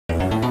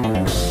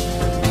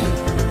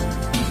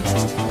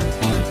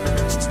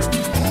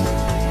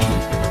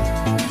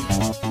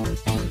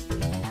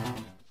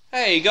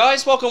Hey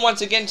guys, welcome once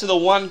again to the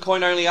One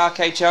Coin Only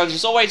Arcade Challenge.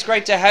 It's always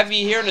great to have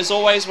you here, and as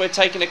always we're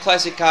taking a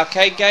classic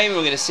arcade game and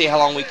we're going to see how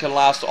long we can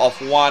last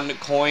off one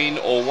coin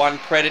or one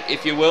credit,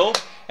 if you will.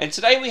 And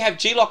today we have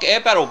G-Loc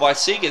Air Battle by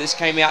Sega. This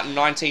came out in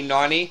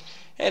 1990,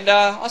 and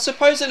I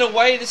suppose in a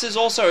way this is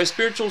also a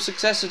spiritual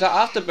successor to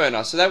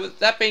Afterburner. So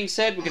that being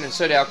said, we're going to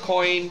insert our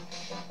coin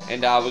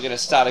and we're going to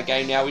start a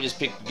game now. We just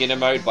picked beginner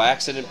mode by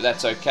accident, but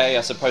that's okay.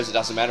 I suppose it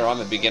doesn't matter,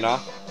 I'm a beginner.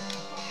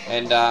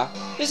 And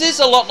this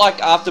is a lot like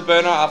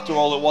Afterburner. After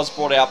all, it was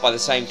brought out by the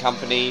same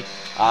company.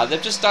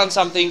 They've just done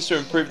some things to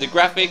improve the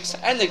graphics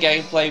and the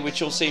gameplay, which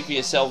you'll see for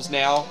yourselves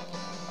now.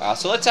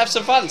 So let's have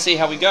some fun and see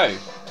how we go.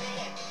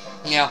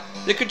 Now,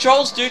 the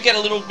controls do get a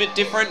little bit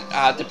different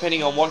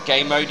depending on what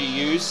game mode you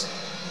use.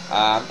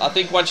 I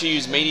think once you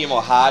use medium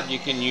or hard, you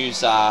can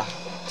use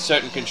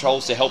certain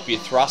controls to help you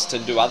thrust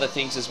and do other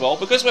things as well.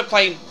 Because we're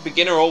playing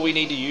beginner, all we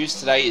need to use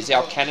today is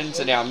our cannons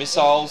and our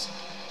missiles.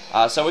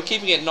 So we're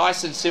keeping it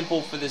nice and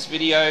simple for this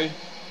video,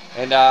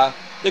 and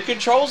the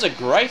controls are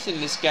great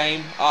in this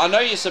game. I know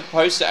you're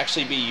supposed to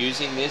actually be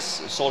using this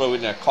sort of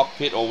in a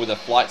cockpit or with a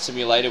flight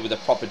simulator with a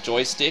proper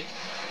joystick,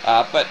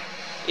 but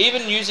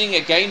even using a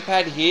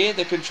gamepad here,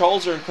 the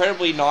controls are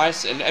incredibly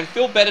nice and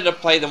feel better to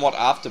play than what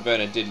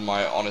Afterburner did, in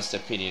my honest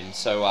opinion.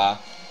 So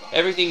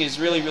everything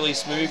is really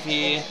smooth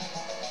here.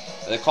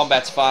 The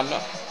combat's fun.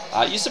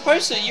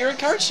 You're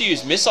encouraged to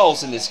use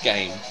missiles in this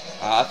game.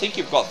 I think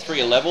you've got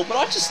 3 a level, but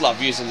I just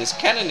love using this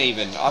cannon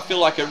even. I feel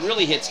like it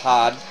really hits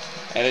hard,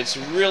 and it's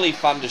really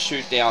fun to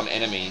shoot down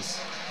enemies.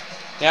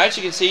 Now, as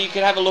you can see, you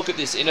can have a look at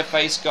this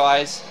interface,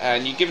 guys,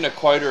 and you're given a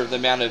quota of the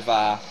amount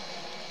of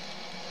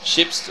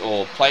ships,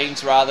 or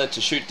planes rather,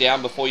 to shoot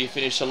down before you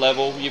finish a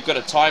level. You've got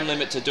a time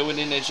limit to do it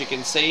in, as you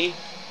can see.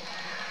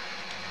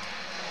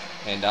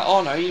 And,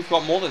 oh no, you've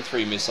got more than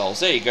 3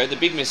 missiles. There you go. The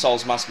big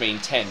missiles must mean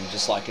 10,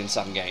 just like in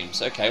some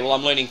games. Okay, well,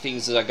 I'm learning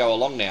things as I go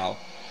along now.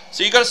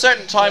 So you've got a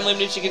certain time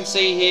limit, as you can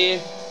see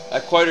here, a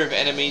quota of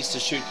enemies to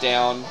shoot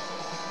down,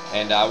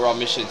 and we're on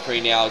mission 3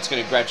 now. It's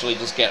going to gradually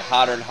just get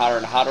harder and harder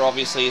and harder,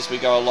 obviously, as we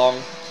go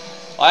along.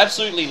 I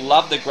absolutely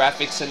love the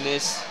graphics in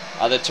this.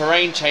 The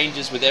terrain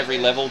changes with every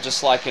level,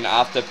 just like in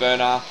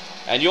Afterburner,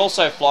 and you're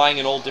also flying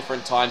in all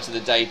different times of the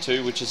day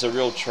too, which is a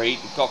real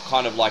treat. You've got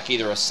kind of like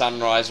either a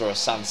sunrise or a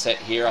sunset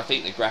here. I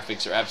think the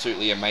graphics are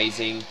absolutely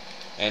amazing,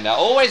 and I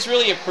always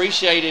really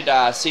appreciated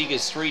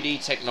Sega's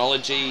 3D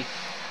technology.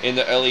 In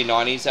the early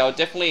 90s, they were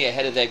definitely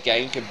ahead of their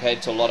game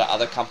compared to a lot of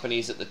other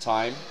companies at the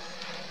time.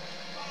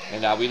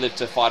 And we live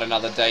to fight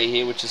another day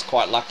here, which is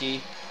quite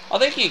lucky. I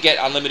think you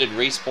get unlimited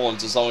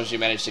respawns as long as you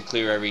manage to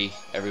clear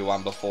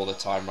everyone before the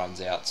time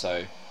runs out,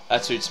 so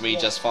that suits me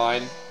just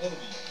fine.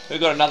 We've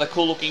got another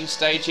cool looking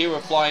stage here. We're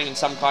flying in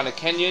some kind of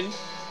canyon.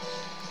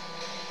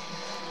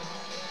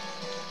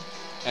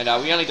 And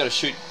we only got to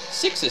shoot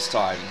 6 this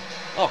time.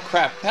 Oh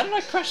crap, how did I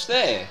crash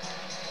there?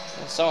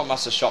 Someone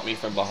must have shot me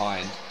from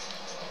behind.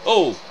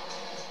 Oh!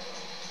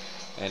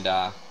 And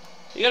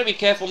you gotta be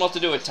careful not to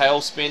do a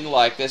tailspin.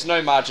 Like, there's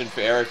no margin for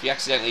error. If you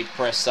accidentally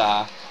press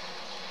the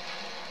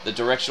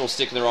directional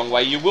stick in the wrong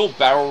way, you will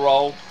barrel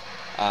roll.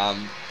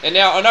 And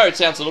now, I know it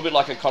sounds a little bit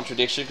like a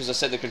contradiction because I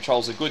said the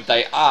controls are good.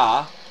 They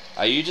are.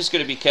 You just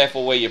gotta be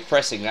careful where you're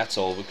pressing, that's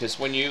all. Because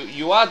when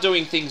you are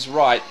doing things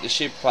right, the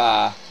ship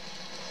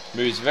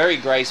moves very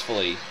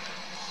gracefully.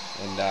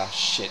 And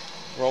shit,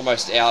 we're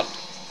almost out.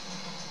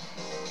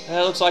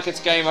 It looks like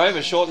it's game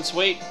over, short and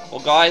sweet. Well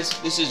guys,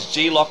 this is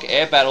G-Loc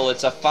Air Battle.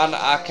 It's a fun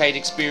arcade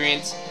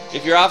experience.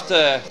 If you're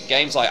after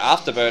games like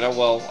Afterburner,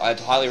 well, I'd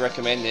highly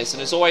recommend this.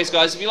 And as always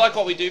guys, if you like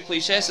what we do,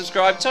 please share,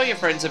 subscribe, tell your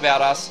friends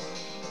about us.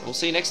 We'll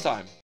see you next time.